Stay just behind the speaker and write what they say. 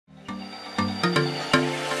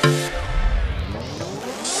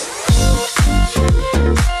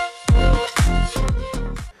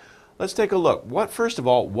Let's take a look. First of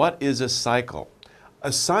all, what is a cycle?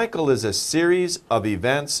 A cycle is a series of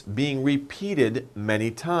events being repeated many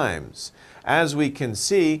times. As we can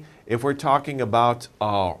see, if we're talking about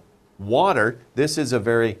water, this is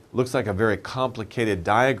looks like a very complicated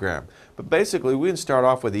diagram. But basically, we can start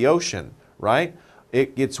off with the ocean, right?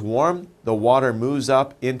 It gets warm, the water moves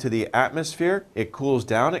up into the atmosphere, it cools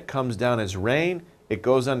down, it comes down as rain, it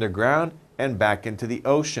goes underground, and back into the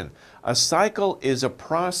ocean. A cycle is a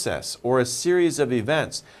process or a series of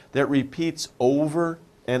events that repeats over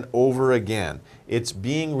and over again. It's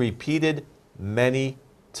being repeated many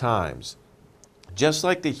times. Just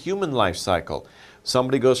like the human life cycle.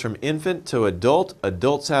 Somebody goes from infant to adult,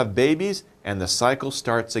 adults have babies, and the cycle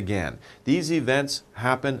starts again. These events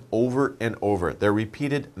happen over and over. They're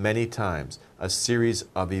repeated many times. A series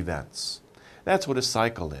of events. That's what a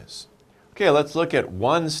cycle is. Okay, let's look at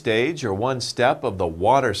one stage or one step of the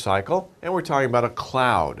water cycle, and we're talking about a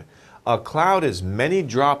cloud. A cloud is many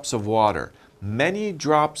drops of water. Many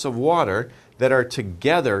drops of water that are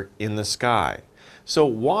together in the sky. So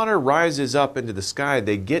water rises up into the sky,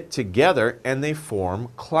 they get together and they form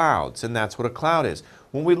clouds, and that's what a cloud is.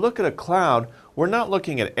 When we look at a cloud, we're not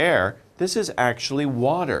looking at air, this is actually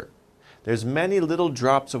water. There's many little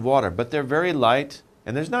drops of water, but they're very light,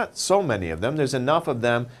 and there's not so many of them. There's enough of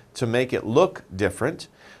them to make it look different,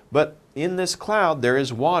 but in this cloud there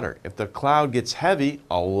is water. If the cloud gets heavy,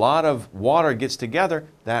 a lot of water gets together,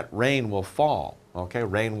 that rain will fall. Okay,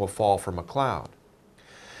 rain will fall from a cloud.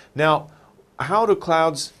 Now, how do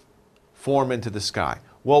clouds form into the sky?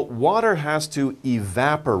 Well, water has to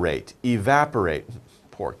evaporate. Evaporate.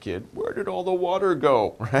 Poor kid, where did all the water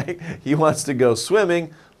go, right? He wants to go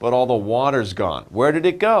swimming, but all the water's gone. Where did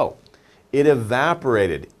it go? It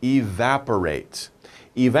evaporated. Evaporate.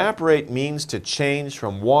 Evaporate means to change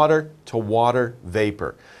from water to water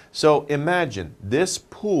vapor. So imagine this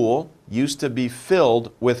pool used to be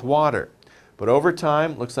filled with water, but over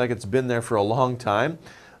time, looks like it's been there for a long time.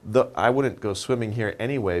 I wouldn't go swimming here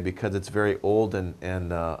anyway because it's very old and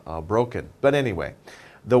broken. But anyway,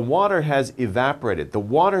 the water has evaporated. The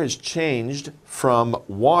water has changed from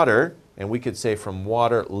water, and we could say from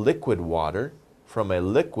water, liquid water, from a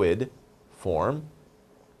liquid form.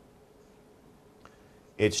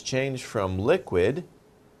 It's changed from liquid,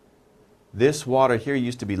 this water here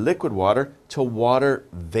used to be liquid water, to water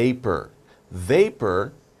vapor.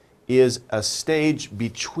 Vapor is a stage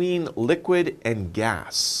between liquid and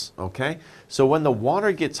gas, okay? So when the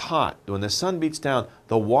water gets hot, when the sun beats down,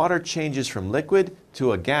 the water changes from liquid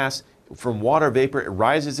to a gas. From water vapor, it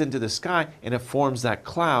rises into the sky and it forms that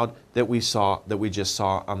cloud that we just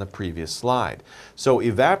saw on the previous slide. So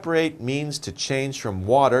evaporate means to change from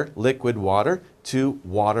water, liquid water, to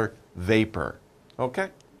water vapor, okay?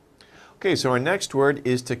 Okay, so our next word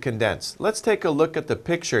is to condense. Let's take a look at the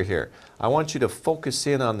picture here. I want you to focus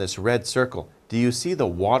in on this red circle. Do you see the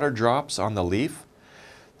water drops on the leaf?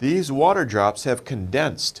 These water drops have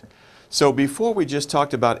condensed. So before we just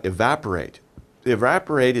talked about evaporate.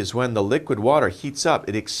 Evaporate is when the liquid water heats up,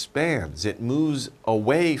 it expands, it moves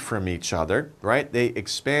away from each other, right? They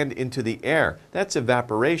expand into the air. That's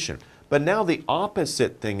evaporation. But now the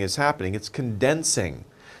opposite thing is happening. It's condensing.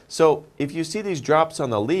 So if you see these drops on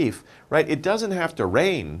the leaf, right, it doesn't have to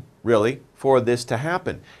rain, really, for this to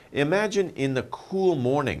happen. Imagine in the cool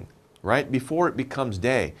morning, right, before it becomes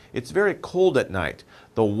day. It's very cold at night.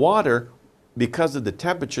 The water, because of the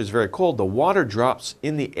temperature is very cold, the water drops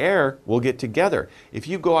in the air will get together. If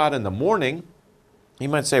you go out in the morning, you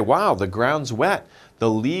might say, wow, the ground's wet. The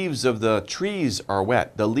leaves of the trees are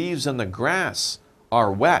wet. The leaves on the grass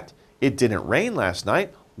are wet. It didn't rain last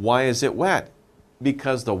night. Why is it wet?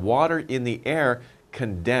 Because the water in the air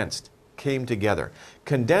condensed, came together.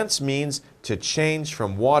 Condense means to change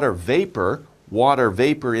from water vapor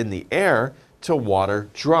in the air, to water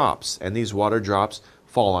drops. And these water drops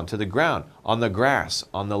fall onto the ground, on the grass,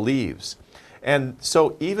 on the leaves. And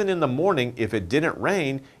so even in the morning, if it didn't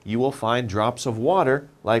rain, you will find drops of water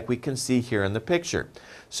like we can see here in the picture.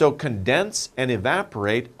 So condense and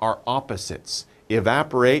evaporate are opposites.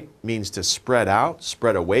 Evaporate means to spread out,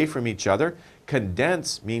 spread away from each other.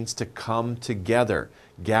 Condense means to come together,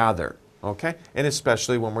 gather, okay? And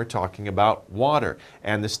especially when we're talking about water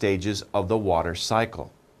and the stages of the water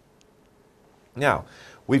cycle. Now,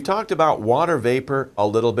 we've talked about water vapor a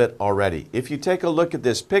little bit already. If you take a look at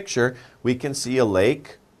this picture, we can see a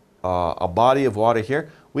lake, a body of water here.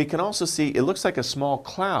 We can also see, it looks like a small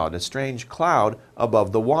cloud, a strange cloud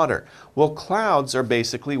above the water. Well, clouds are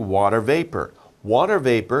basically water vapor. Water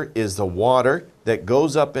vapor is the water that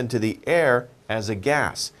goes up into the air as a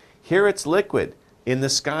gas. Here it's liquid. In the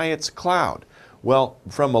sky it's cloud. Well,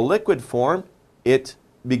 from a liquid form, it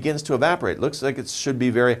begins to evaporate. It looks like it should be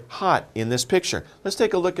very hot in this picture. Let's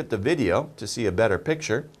take a look at the video to see a better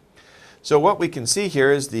picture. So what we can see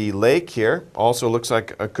here is the lake here. Also looks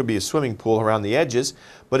like it could be a swimming pool around the edges,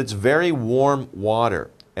 but it's very warm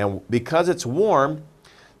water. And because it's warm,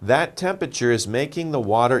 that temperature is making the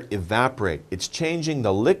water evaporate. It's changing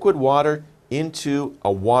the liquid water into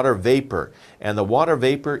a water vapor, and the water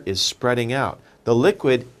vapor is spreading out. The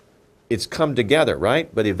liquid, it's come together,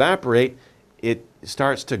 right? But evaporate, it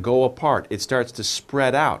starts to go apart. It starts to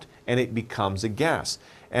spread out, and it becomes a gas.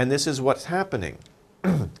 And this is what's happening.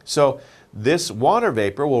 So this water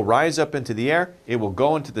vapor will rise up into the air, it will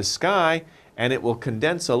go into the sky, and it will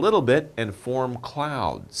condense a little bit and form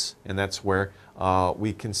clouds. And that's where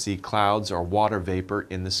we can see clouds or water vapor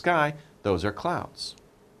in the sky. Those are clouds.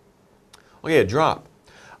 Okay, a drop.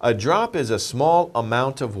 A drop is a small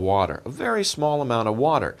amount of water, a very small amount of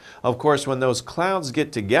water. Of course, when those clouds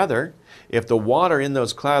get together, if the water in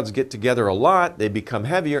those clouds get together a lot, they become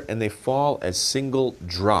heavier and they fall as single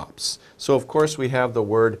drops. So, of course, we have the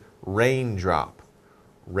word raindrop.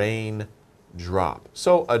 Raindrop.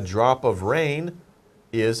 So, a drop of rain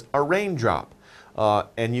is a raindrop.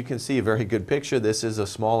 And you can see a very good picture. This is a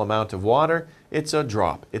small amount of water. It's a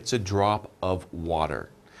drop. It's a drop of water.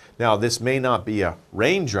 Now, this may not be a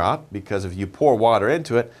raindrop because if you pour water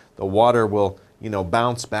into it, the water will,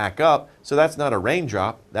 bounce back up. So that's not a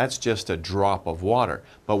raindrop. That's just a drop of water.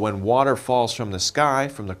 But when water falls from the sky,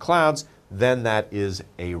 from the clouds, then that is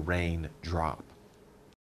a raindrop.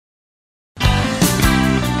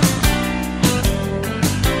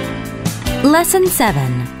 Lesson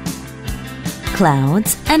 7.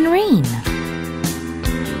 Clouds and Rain.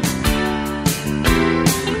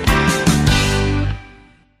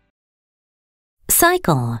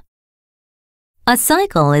 Cycle. A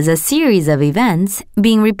cycle is a series of events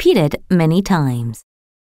being repeated many times.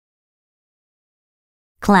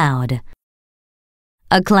 Cloud.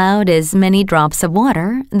 A cloud is many drops of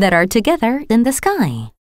water that are together in the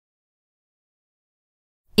sky.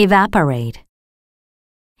 Evaporate.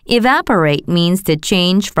 Evaporate means to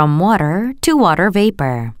change from water to water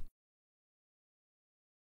vapor.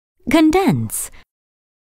 Condense.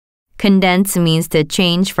 Condense means to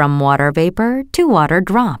change from water vapor to water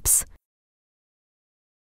drops.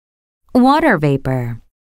 Water vapor.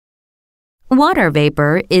 Water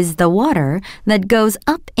vapor is the water that goes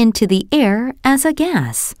up into the air as a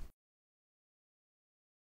gas.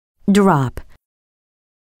 Drop.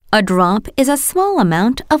 A drop is a small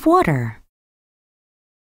amount of water.